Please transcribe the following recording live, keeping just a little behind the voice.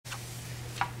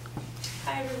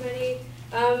Hi everybody,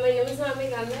 my name is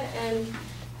Nohemi COF, and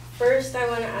first I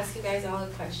want to ask you guys all a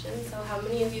question. So how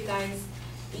many of you guys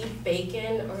eat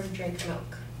bacon or drink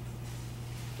milk?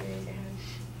 Can you raise your hand?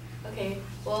 Okay,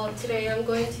 well today I'm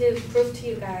going to prove to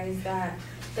you guys that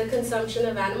the consumption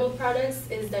of animal products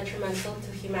is detrimental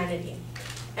to humanity.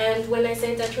 And when I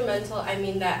say detrimental, I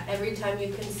mean that every time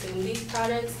you consume these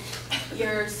products,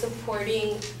 you're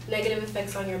supporting negative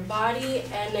effects on your body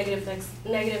and negative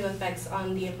effects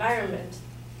on the environment.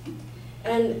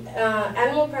 And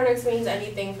animal products means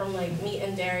anything from like meat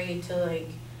and dairy to like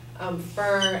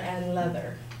fur and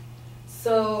leather.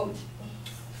 So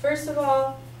first of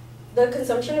all, the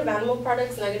consumption of animal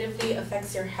products negatively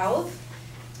affects your health.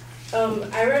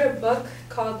 I read a book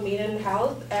called Meat and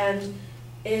Health, and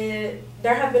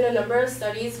there have been a number of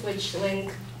studies which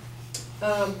link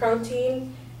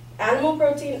animal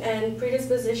protein and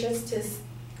predispositions to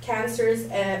cancers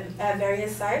at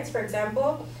various sites. For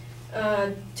example,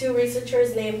 two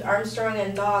researchers named Armstrong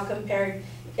and Dahl compared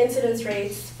incidence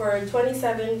rates for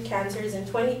 27 cancers in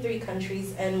 23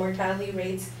 countries and mortality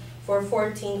rates for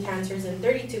 14 cancers in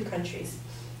 32 countries.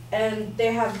 And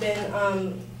they have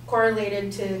been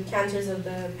correlated to cancers of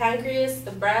the pancreas,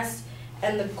 the breast,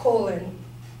 and the colon.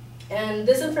 And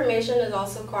this information is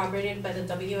also corroborated by the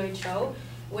WHO,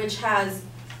 which has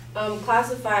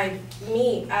classified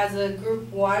meat as a group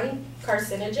 1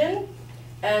 carcinogen.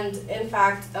 And in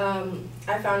fact,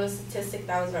 I found a statistic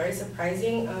that was very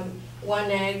surprising.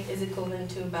 1 egg is equivalent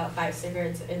to about 5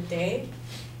 cigarettes a day.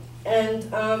 And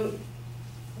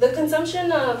the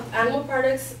consumption of animal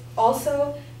products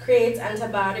also creates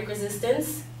antibiotic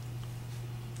resistance.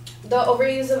 The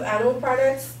overuse of animal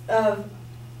products,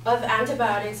 of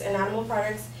antibiotics and animal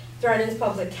products threatens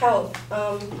public health.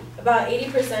 About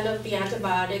 80% of the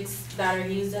antibiotics that are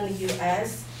used in the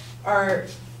US are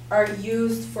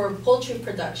used for poultry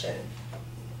production.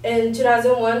 In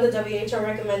 2001, the WHO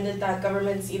recommended that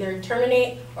governments either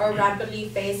terminate or rapidly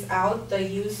phase out the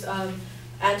use of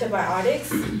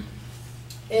antibiotics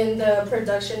in the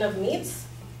production of meats.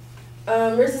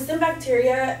 Resistant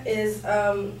bacteria is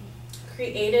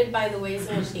created by the ways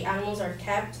in which the animals are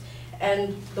kept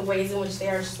and the ways in which they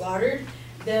are slaughtered.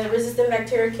 The resistant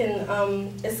bacteria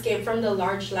can escape from the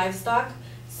large livestock.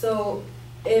 So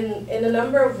in a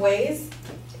number of ways,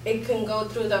 it can go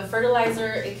through the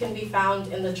fertilizer, it can be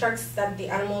found in the trucks that the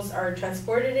animals are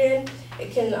transported in,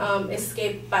 it can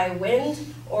escape by wind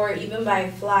or even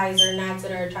by flies or gnats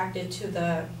that are attracted to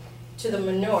the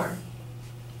manure.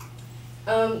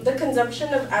 The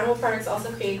consumption of animal products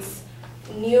also creates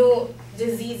new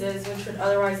diseases which would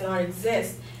otherwise not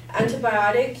exist.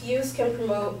 Antibiotic use can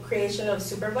promote creation of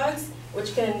superbugs,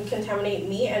 which can contaminate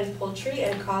meat and poultry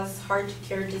and cause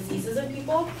hard-to-cure diseases in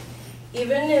people.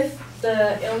 Even if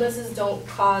the illnesses don't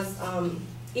cause,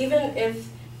 even if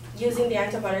using the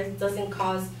antibiotics doesn't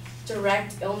cause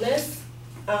direct illness,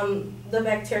 the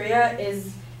bacteria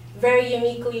is very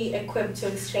uniquely equipped to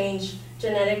exchange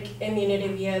genetic immunity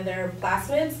via their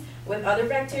plasmids with other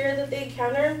bacteria that they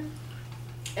encounter.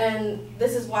 And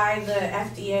this is why the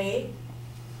FDA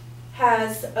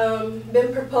has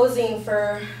been proposing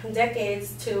for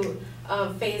decades to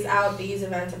phase out the use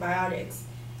of antibiotics.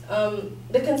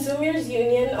 The Consumers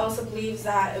Union also believes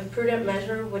that a prudent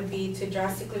measure would be to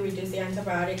drastically reduce the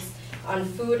antibiotics on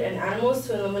food and animals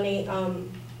to eliminate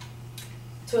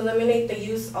the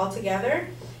use altogether.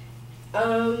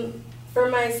 For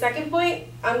my second point,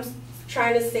 I'm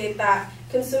trying to state that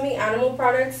consuming animal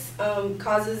products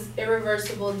causes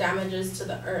irreversible damages to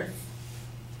the earth.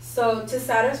 So to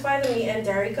satisfy the meat and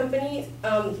dairy companies,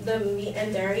 the meat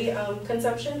and dairy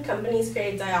consumption, companies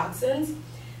create dioxins.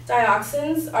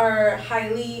 Dioxins are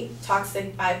highly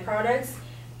toxic byproducts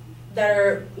that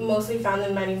are mostly found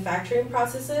in manufacturing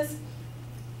processes,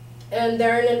 and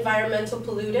they're an environmental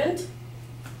pollutant.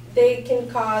 They can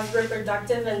cause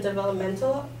reproductive and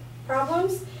developmental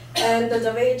problems, and the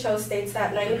WHO states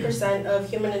that 90% of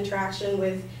human interaction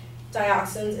with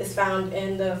dioxins is found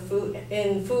in food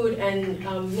and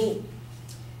meat,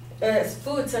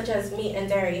 food such as meat and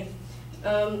dairy.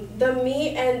 The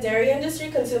meat and dairy industry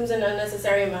consumes an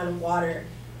unnecessary amount of water.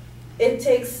 It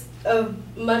takes a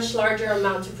much larger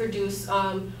amount to produce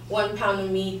 1 pound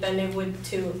of meat than it would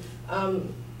to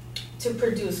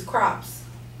produce crops.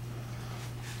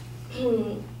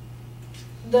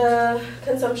 The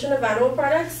consumption of animal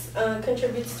products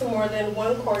contributes to more than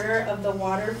 1/4 of the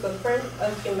water footprint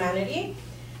of humanity.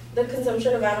 The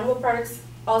consumption of animal products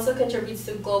also contributes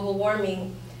to global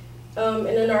warming. In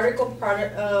an article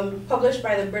published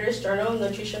by the British Journal of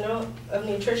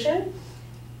Nutrition,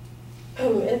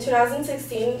 in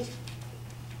 2016,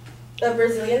 a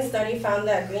Brazilian study found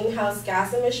that greenhouse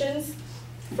gas emissions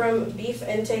from beef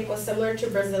intake was similar to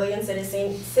Brazilian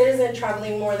citizen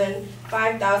traveling more than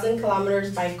 5,000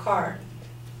 kilometers by car.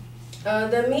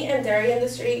 The meat and dairy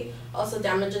industry also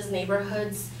damages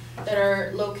neighborhoods that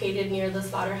are located near the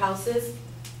slaughterhouses.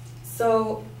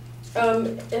 So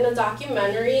in a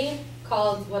documentary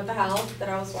called What the Hell that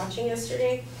I was watching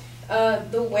yesterday,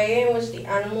 the way in which the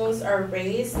animals are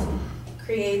raised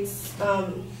creates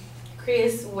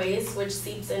waste which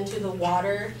seeps into the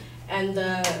water and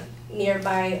the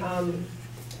nearby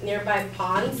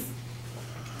ponds,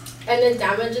 and it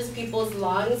damages people's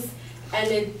lungs,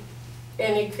 and it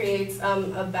creates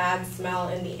a bad smell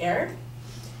in the air.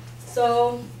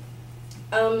 So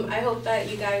I hope that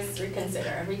you guys reconsider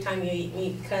every time you eat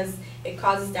meat, because it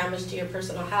causes damage to your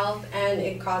personal health and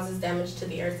it causes damage to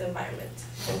the earth's environment.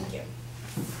 Thank you.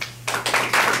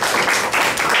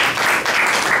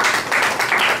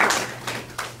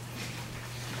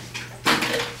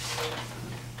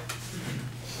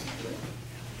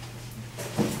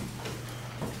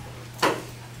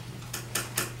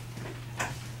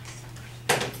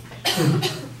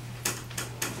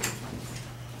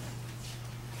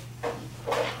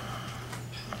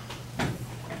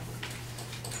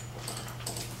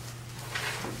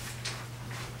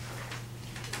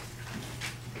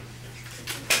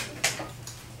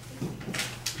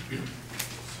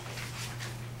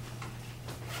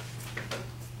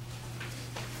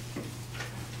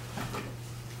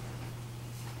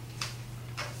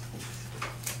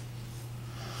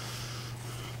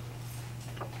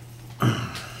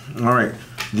 All right.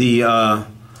 The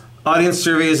audience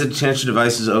survey is attention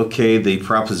devices. Okay. The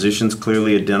propositions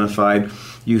clearly identified.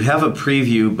 You have a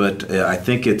preview, but I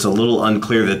think it's a little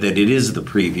unclear that it is the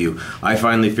preview. I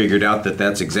finally figured out that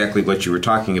that's exactly what you were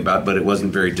talking about, but it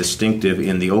wasn't very distinctive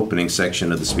in the opening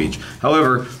section of the speech.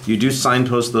 However, you do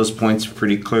signpost those points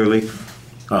pretty clearly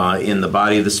in the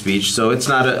body of the speech, so it's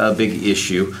not a big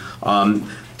issue.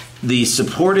 The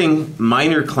supporting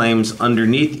minor claims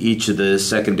underneath each of the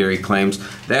secondary claims,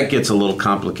 that gets a little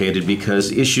complicated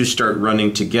because issues start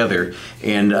running together,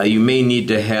 and you may need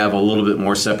to have a little bit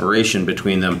more separation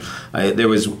between them. I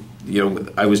was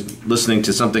listening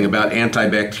to something about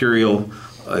antibiotics,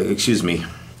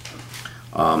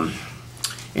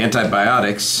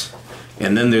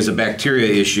 and then there's a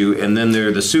bacteria issue, and then there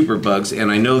are the superbugs,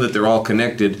 and I know that they're all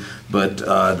connected, but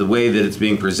the way that it's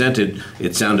being presented,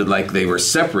 it sounded like they were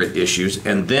separate issues,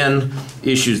 and then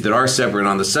issues that are separate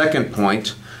on the second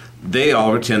point, they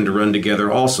all tend to run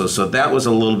together also. So that was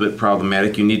a little bit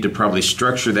problematic. You need to probably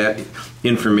structure that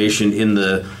information in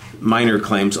the minor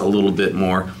claims a little bit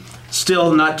more.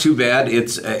 Still not too bad.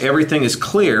 It's everything is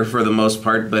clear for the most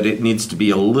part, but it needs to be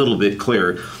a little bit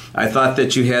clearer. I thought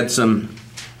that you had some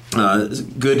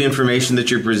good information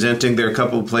that you're presenting. There are a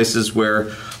couple of places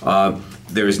where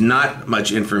there's not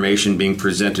much information being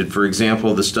presented. For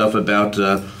example, the stuff about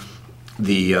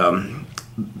the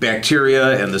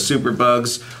bacteria and the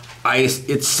superbugs.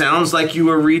 It sounds like you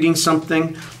were reading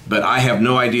something, but I have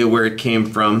no idea where it came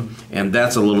from, and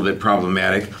that's a little bit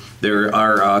problematic. There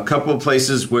are a couple of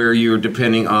places where you're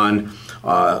depending on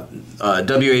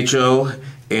WHO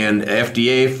and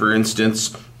FDA, for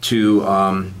instance,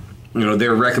 to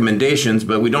their recommendations,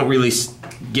 but we don't really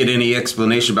get any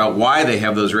explanation about why they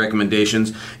have those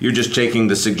recommendations. You're just taking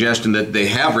the suggestion that they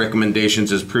have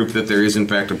recommendations as proof that there is in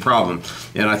fact a problem.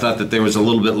 And I thought that there was a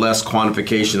little bit less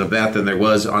quantification of that than there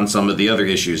was on some of the other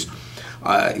issues.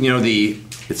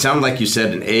 It sounded like you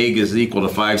said an egg is equal to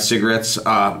 5 cigarettes.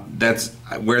 That's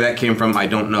where that came from. I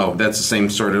don't know. That's the same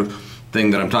sort of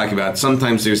thing that I'm talking about.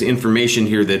 Sometimes there's information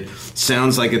here that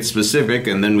sounds like it's specific,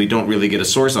 and then we don't really get a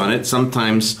source on it.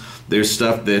 Sometimes there's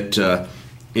stuff that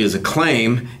is a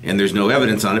claim and there's no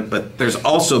evidence on it, but there's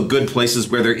also good places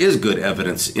where there is good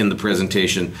evidence in the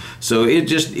presentation. So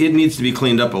it needs to be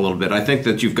cleaned up a little bit. I think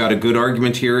that you've got a good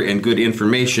argument here and good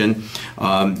information,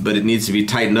 but it needs to be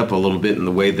tightened up a little bit in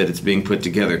the way that it's being put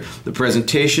together. The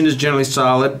presentation is generally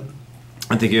solid.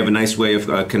 I think you have a nice way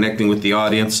of connecting with the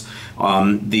audience.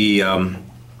 The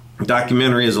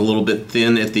documentary is a little bit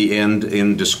thin at the end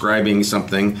in describing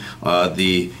something.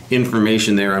 The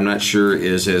information there, I'm not sure,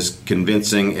 is as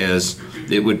convincing as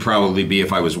it would probably be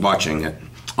if I was watching it.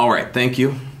 All right, thank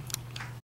you.